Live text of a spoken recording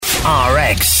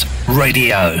RX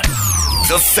Radio.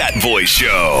 The Fat Boy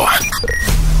Show.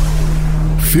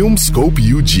 Filmscope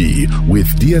UG with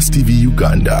DSTV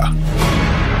Uganda.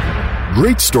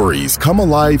 Great stories come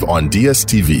alive on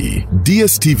DSTV.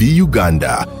 DSTV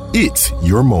Uganda. It's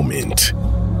your moment.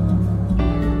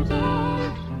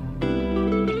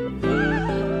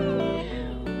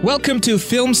 Welcome to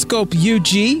Filmscope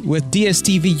UG with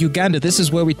DSTV Uganda. This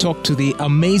is where we talk to the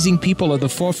amazing people at the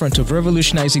forefront of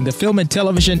revolutionizing the film and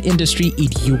television industry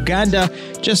in Uganda.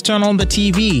 Just turn on the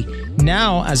TV.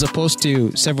 Now, as opposed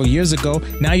to several years ago,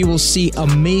 now you will see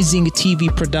amazing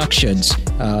TV productions,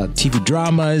 TV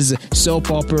dramas,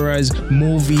 soap operas,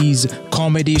 movies,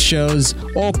 comedy shows,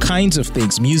 all kinds of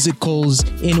things, musicals,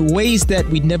 in ways that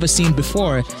we'd never seen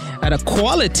before, at a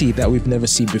quality that we've never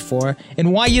seen before.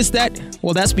 And why is that?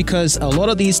 Well, that's because a lot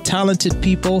of these talented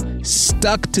people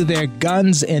stuck to their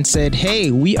guns and said,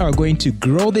 hey, we are going to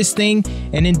grow this thing.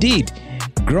 And indeed,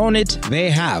 grown it, they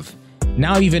have.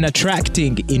 Now even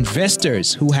attracting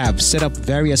investors who have set up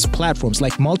various platforms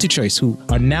like MultiChoice, who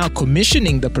are now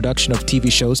commissioning the production of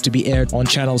TV shows to be aired on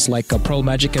channels like Pearl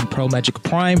Magic and Pearl Magic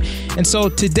Prime. And so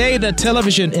today, the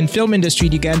television and film industry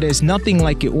in Uganda is nothing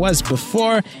like it was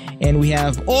before. And we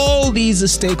have all these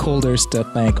stakeholders to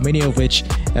thank, many of which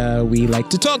we like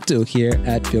to talk to here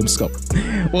at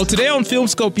Filmscope. Well, today on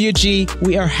Filmscope UG,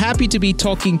 we are happy to be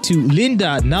talking to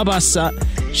Linda Nabasa.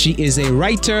 She is a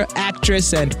writer,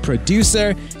 actress, and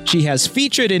producer. She has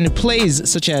featured in plays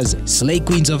such as Slay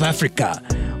Queens of Africa,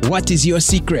 What is Your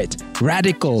Secret,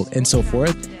 Radical, and so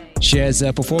forth. She has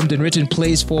performed and written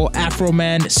plays for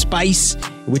Afroman Spice,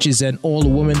 which is an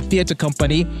all-woman theater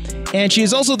company. And she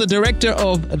is also the director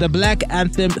of the Blac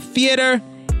Anthem Theater.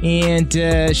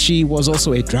 And she was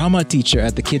also a drama teacher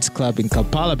at the Kids Club in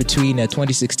Kampala between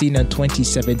 2016 and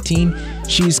 2017.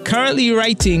 She's currently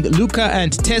writing Luuka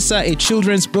and Ttesa, a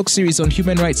children's book series on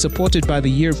human rights supported by the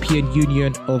European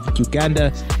Union of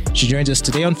Uganda. She joins us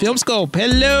today on Filmscope.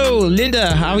 Hello,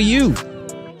 Linda. How are you?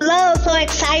 Hello, so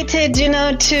excited,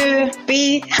 to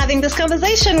be having this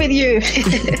conversation with you.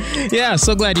 Yeah,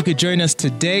 so glad you could join us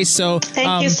today. So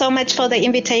thank you so much for the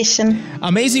invitation.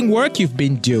 Amazing work you've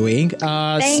been doing.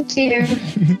 Thank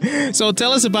you. So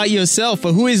tell us about yourself.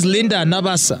 Who is Linda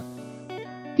Nabasa?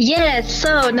 Yes,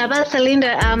 so Nabasa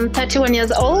Linda, I'm 31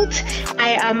 years old.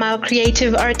 I am a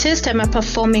creative artist. I'm a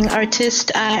performing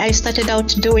artist. I started out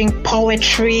doing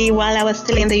poetry while I was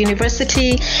still in the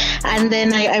university. And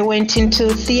then I went into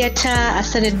theater. I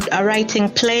started writing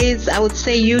plays. I would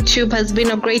say YouTube has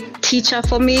been a great teacher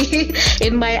for me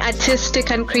in my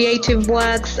artistic and creative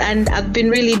works. And I've been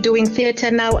really doing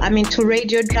theater now. I'm into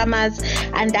radio dramas.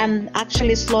 And I'm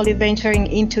actually slowly venturing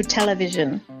into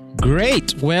television.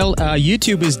 Great. Well,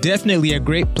 YouTube is definitely a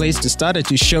great place to start and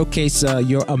to showcase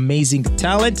your amazing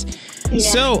talent. Yeah.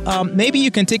 So maybe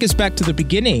you can take us back to the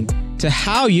beginning to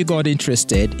how you got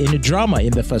interested in drama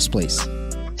in the first place.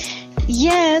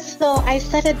 Yes, so I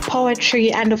started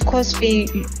poetry, and of course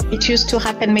it used to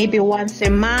happen maybe once a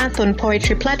month on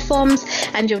poetry platforms,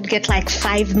 and you'd get like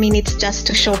 5 minutes just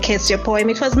to showcase your poem.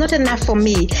 It was not enough for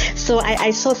me, so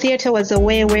I saw theater was a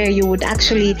way where you would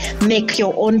actually make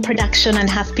your own production and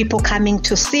have people coming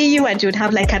to see you, and you'd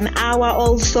have like an hour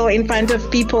also in front of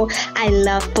people. I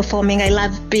love performing. I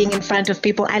love being in front of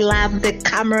people. I love the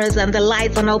cameras and the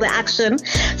lights and all the action.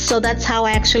 So that's how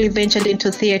I actually ventured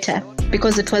into theater,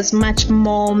 because it was much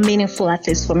more meaningful, at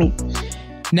least for me.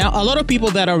 Now, a lot of people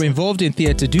that are involved in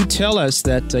theater do tell us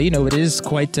that, it is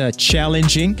quite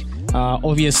challenging.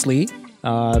 Obviously,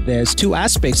 there's two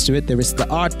aspects to it. There is the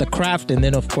art, the craft, and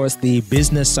then, of course, the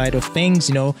business side of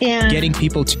things, getting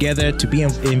people together to be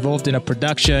involved in a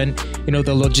production,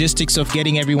 the logistics of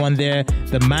getting everyone there,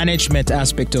 the management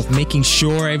aspect of making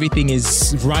sure everything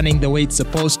is running the way it's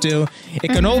supposed to. It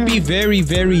can all be very,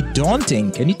 very daunting.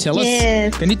 Can you tell us?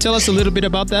 Yes. Can you tell us a little bit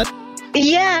about that?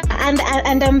 Yeah,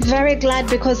 and I'm very glad,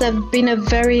 because I've been a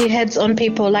very hands-on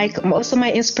people. Like also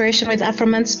my inspiration with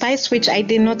Afroman Spice, which I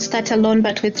did not start alone,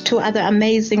 but with two other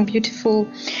amazing, beautiful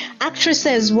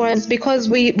actresses, was because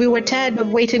we were tired of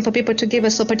waiting for people to give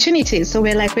us opportunities. So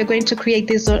we're going to create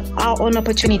these our own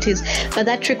opportunities. But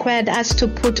that required us to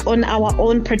put on our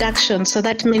own production. So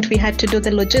that meant we had to do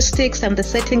the logistics and the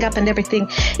setting up and everything.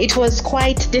 It was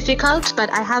quite difficult, but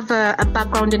I have a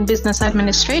background in business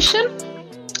administration.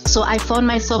 So I found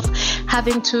myself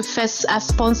having to face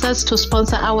sponsors to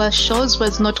sponsor our shows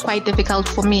was not quite difficult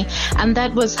for me. And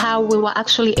that was how we were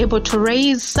actually able to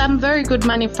raise some very good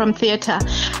money from theater.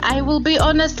 I will be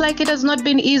honest, it has not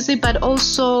been easy, but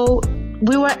also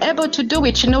we were able to do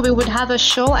it. We would have a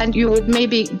show and you would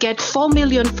maybe get 4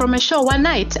 million from a show one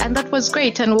night. And that was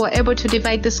great. And we were able to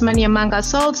divide this money among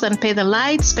ourselves and pay the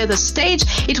lights, pay the stage.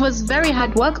 It was very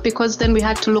hard work because then we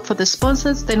had to look for the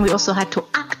sponsors. Then we also had to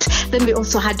act. Then we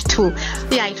also had to,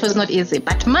 it was not easy,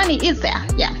 but money is there.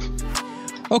 Yeah.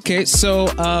 Okay. So,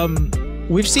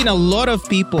 we've seen a lot of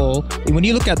people, when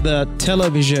you look at the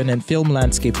television and film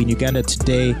landscape in Uganda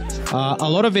today, a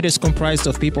lot of it is comprised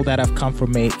of people that have come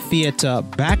from a theater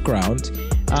background.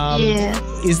 Yes.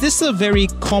 Is this a very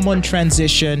common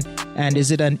transition, and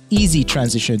is it an easy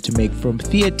transition to make from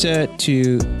theater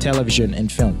to television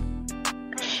and film?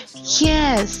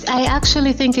 Yes, I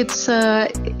actually think it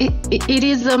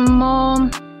is a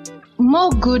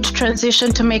more good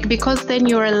transition to make, because then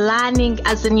you're learning,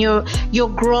 as in you're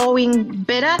growing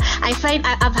better. I find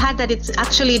I've heard that it's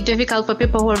actually difficult for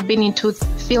people who have been into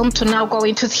film to now go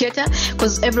into theater,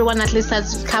 because everyone at least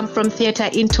has come from theater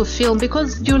into film,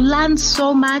 because you learn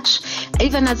so much.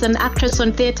 Even as an actress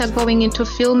on theater going into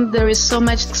film, there is so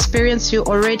much experience you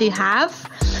already have.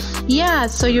 Yeah,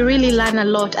 so you really learn a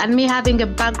lot. And me having a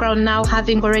background now,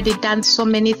 having already done so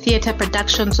many theater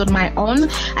productions on my own,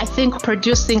 I think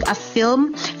producing a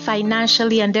film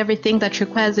financially and everything that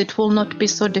requires it will not be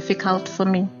so difficult for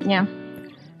me. Yeah.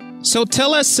 So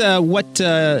tell us what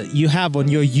you have on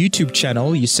your YouTube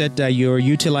channel. You said you're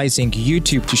utilizing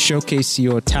YouTube to showcase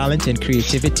your talent and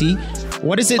creativity.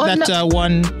 What is it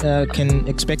one can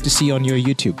expect to see on your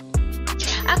YouTube?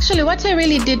 Actually, what I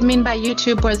really did mean by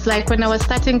YouTube was like when I was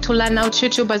starting to learn out,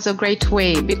 YouTube was a great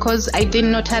way, because I did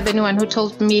not have anyone who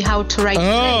told me how to write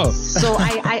text. So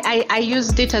I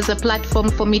used it as a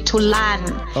platform for me to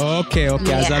learn. Okay,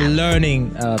 yeah. As a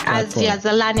learning platform. As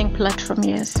a learning platform,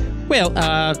 yes. Well,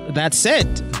 that said,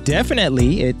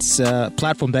 definitely it's a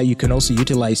platform that you can also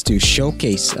utilize to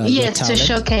showcase your talent. To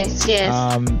showcase, yes.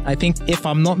 I think, if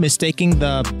I'm not mistaken,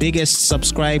 the biggest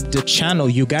subscribed channel,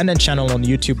 Ugandan channel on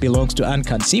YouTube, belongs to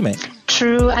Ankansime.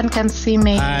 True, Ankansime.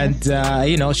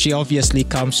 And, she obviously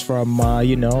comes from,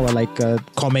 like a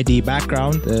comedy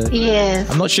background. Yes.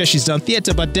 I'm not sure she's done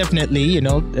theater, but definitely,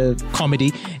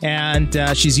 comedy. And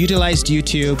she's utilized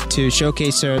YouTube to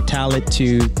showcase her talent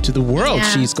to the world.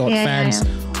 Yeah. She's got fans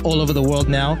all over the world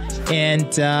now.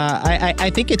 And I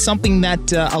think it's something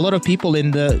that a lot of people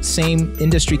in the same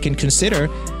industry can consider,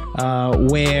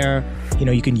 where,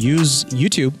 you can use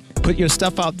YouTube, put your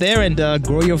stuff out there and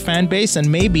grow your fan base,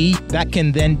 and maybe that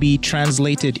can then be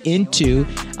translated into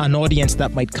an audience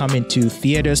that might come into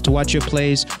theaters to watch your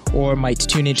plays, or might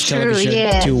tune into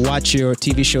television to watch your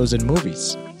TV shows and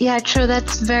movies. Yeah, true.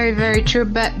 That's very, very true.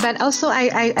 But also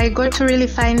I got to really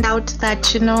find out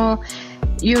that,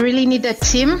 you really need a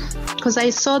team, because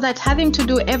I saw that having to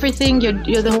do everything,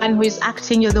 you're the one who is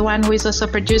acting, you're the one who is also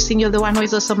producing, you're the one who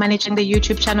is also managing the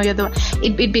YouTube channel,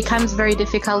 it becomes very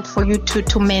difficult for you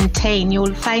to maintain. You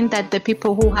will find that the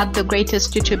people who have the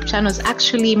greatest YouTube channels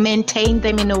actually maintain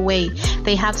them in a way.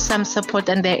 They have some support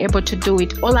and they're able to do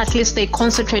it, or at least they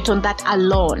concentrate on that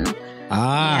alone.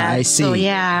 I see. So,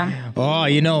 yeah.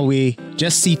 Oh, we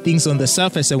just see things on the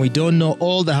surface and we don't know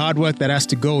all the hard work that has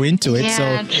to go into it.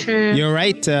 Yeah, so true. You're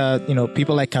right.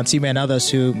 People like Kansime and others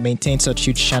who maintain such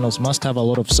huge channels must have a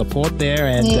lot of support there.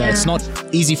 And it's not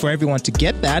easy for everyone to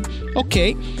get that.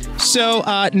 Okay. So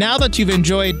now that you've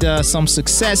enjoyed some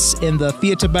success in the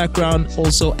theater background,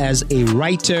 also as a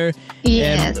writer,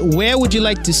 where would you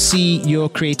like to see your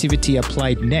creativity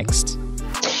applied next?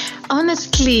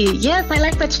 Honestly, yes, I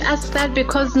like that you asked that,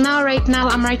 because right now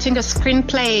I'm writing a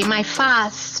screenplay, my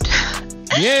first.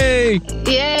 Yay!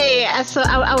 Yay! So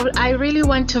I really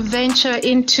want to venture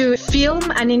into film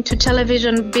and into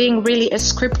television, being really a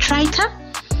script writer.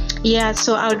 Yeah,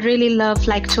 so I would really love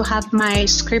to have my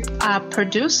script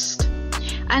produced,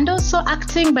 and also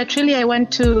acting, but really I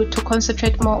want to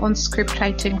concentrate more on script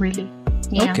writing, really.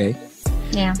 Yeah. Okay.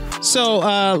 Yeah. So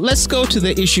let's go to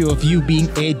the issue of you being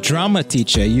a drama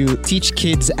teacher. You teach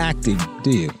kids acting,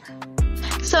 do you?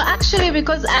 So actually,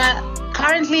 because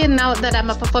currently now that I'm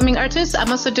a performing artist,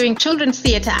 I'm also doing children's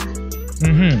theater.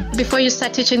 Mm-hmm. Before you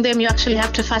start teaching them, you actually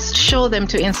have to first show them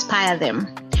to inspire them.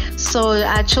 So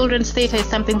children's theater is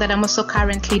something that I'm also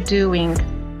currently doing.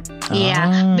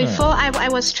 Yeah. Before I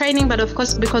was training, but of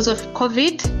course because of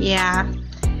COVID,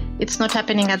 it's not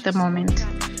happening at the moment.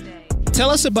 Tell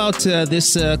us about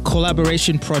this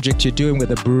collaboration project you're doing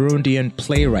with a Burundian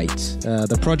playwright,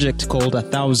 the project called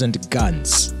 1,000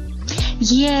 Guns.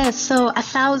 Yeah, so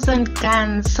 1,000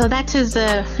 Guns. So that is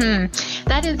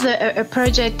a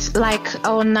project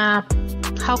on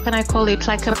how can I call it,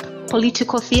 like a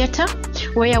political theater,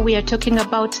 where we are talking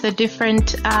about the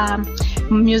different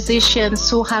musicians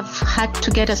who have had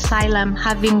to get asylum,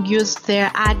 having used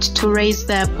their art to raise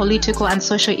the political and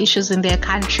social issues in their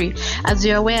country. As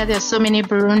you're aware, there are so many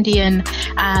Burundian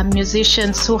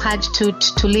musicians who had to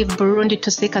leave Burundi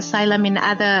to seek asylum in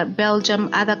other Belgium,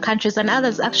 other countries, and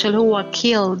others actually who were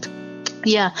killed.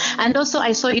 Yeah, and also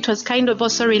I saw it was kind of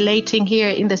also relating here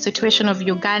in the situation of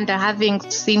Uganda, having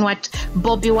seen what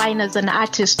Bobby Wine as an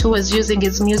artist who was using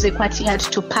his music, what he had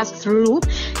to pass through,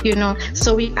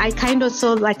 So I kind of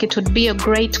saw like it would be a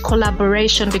great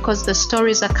collaboration because the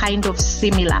stories are kind of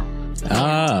similar.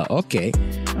 Ah, okay.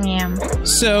 Yeah.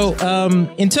 So,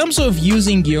 in terms of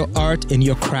using your art and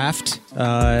your craft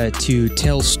to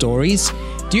tell stories,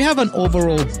 do you have an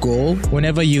overall goal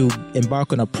whenever you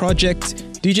embark on a project?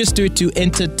 Do you just do it to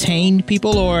entertain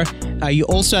people, or are you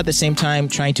also at the same time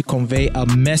trying to convey a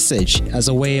message as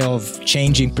a way of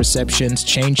changing perceptions,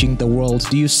 changing the world?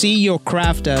 Do you see your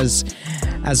craft as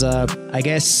a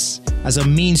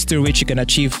means through which you can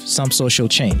achieve some social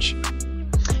change?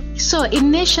 So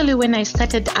initially when I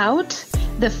started out,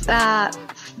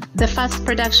 the first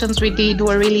productions we did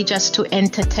were really just to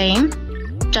entertain,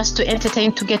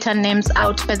 to get our names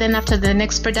out. But then after the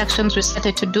next productions we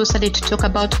started to talk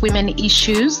about women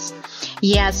issues.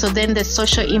 Yeah, so then the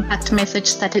social impact message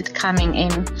started coming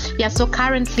in. Yeah, so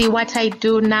currently what I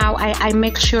do now, I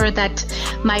make sure that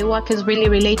my work is really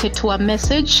related to a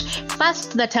message,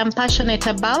 first, that I'm passionate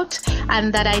about,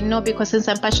 and that I know, because since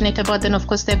I'm passionate about, then of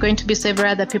course there are going to be several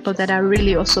other people that are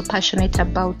really also passionate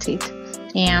about it.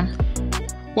 Yeah.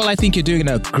 Well, I think you're doing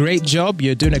a great job.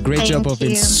 You're doing a great job of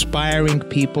inspiring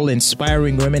people,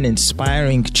 inspiring women,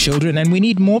 inspiring children. And we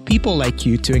need more people like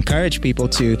you to encourage people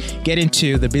to get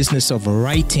into the business of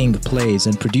writing plays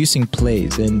and producing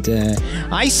plays. And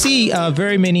I see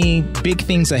very many big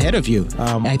things ahead of you.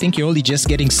 I think you're only just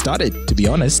getting started, to be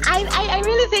honest. I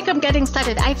really think I'm getting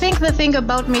started. I think the thing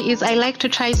about me is I like to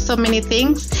try so many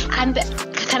things. And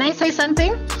can I say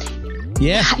something?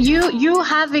 Yeah. You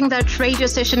having that radio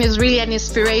station is really an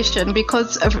inspiration,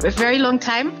 because a very long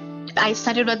time I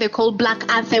started what they call Blac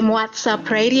Anthem WhatsApp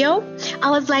radio.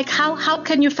 I was like, how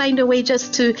can you find a way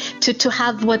just to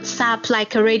have WhatsApp,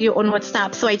 like a radio on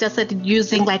WhatsApp? So I just started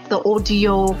using like the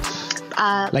audio.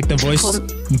 Like the voice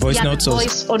notes.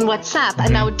 Voice on WhatsApp. Mm-hmm.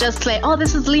 And I would just like,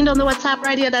 this is Linda on the WhatsApp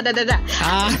radio,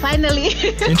 And finally.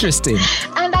 Interesting.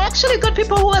 And I actually got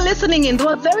people who were listening in. They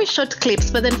were very short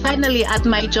clips. But then finally at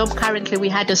my job currently, we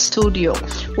had a studio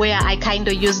where I kind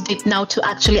of used it now to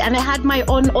actually, and I had my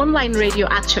own online radio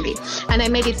actually. And I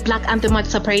made it Blac Anthem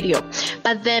WhatsApp radio.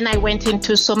 But then I went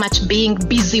into so much being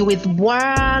busy with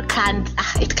work and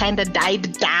it kind of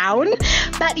died down.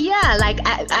 But yeah, like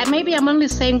maybe I'm only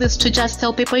saying this to just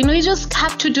tell people, you just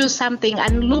have to do something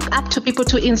and look up to people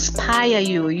to inspire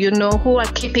you, who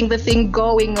are keeping the thing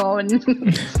going on.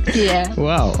 Yeah.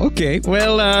 Wow. Okay.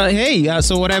 Well, hey,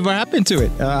 so whatever happened to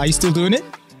it? Are you still doing it?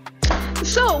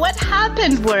 So what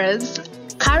happened was,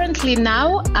 currently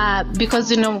now,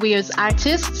 because, we as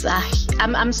artists,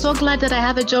 I'm so glad that I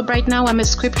have a job right now. I'm a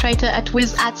scriptwriter at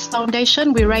Wiz Arts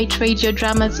Foundation. We write radio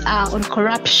dramas on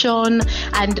corruption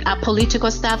and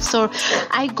political stuff. So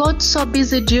I got so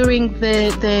busy during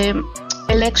the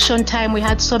election time. We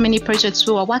had so many projects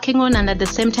we were working on. And at the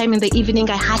same time in the evening,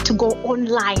 I had to go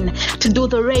online to do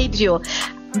the radio.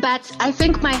 But I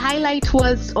think my highlight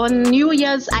was on New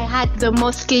Year's. I had the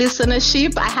most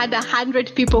listenership. I had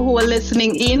 100 people who were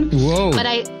listening in. Whoa. But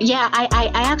I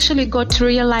actually got to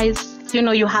realize,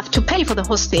 you have to pay for the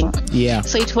hosting. Yeah.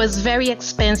 So it was very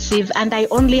expensive, and I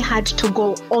only had to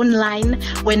go online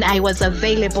when I was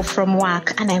available from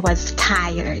work, and I was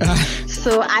tired.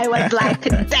 So I was like,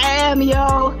 damn,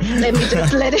 let me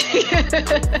just let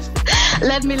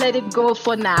it go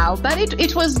for now. But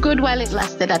it was good while it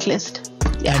lasted, at least.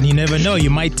 Yeah. And you never know, you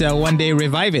might one day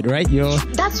revive it, right?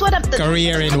 That's what I'm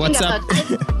career in WhatsApp,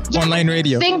 online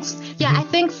radio. I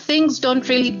think things don't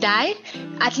really die.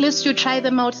 At least you try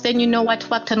them out, then you know what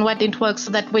worked and what didn't work,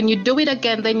 so that when you do it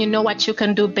again, then you know what you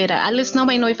can do better. At least now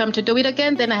I know if I'm to do it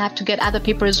again, then I have to get other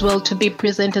people as well to be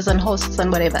presenters and hosts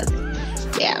and whatever.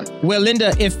 Yeah. Well,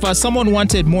 Linda, if someone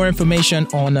wanted more information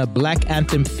on Blac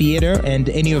Anthem Theatre and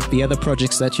any of the other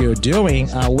projects that you're doing,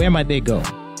 where might they go?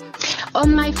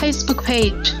 On my Facebook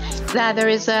page, there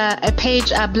is a page,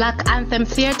 Blac Anthem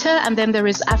Theatre, and then there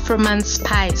is Afroman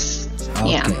Spice.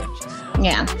 Okay.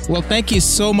 Yeah. Well, thank you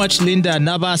so much, Linda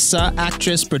Nabasa,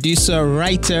 actress, producer,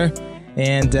 writer.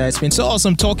 And it's been so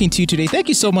awesome talking to you today. Thank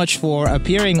you so much for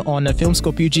appearing on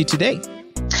Filmscope UG today.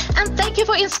 And thank you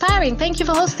for inspiring. Thank you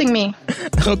for hosting me.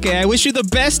 Okay, I wish you the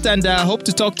best and hope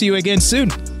to talk to you again soon.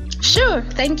 Sure.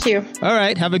 Thank you. All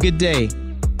right. Have a good day.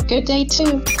 Good day,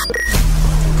 too.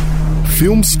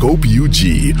 Filmscope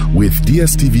UG with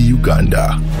DSTV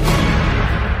Uganda.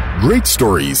 Great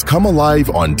stories come alive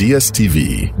on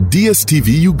DSTV. DSTV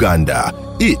Uganda.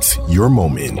 It's your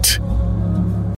moment.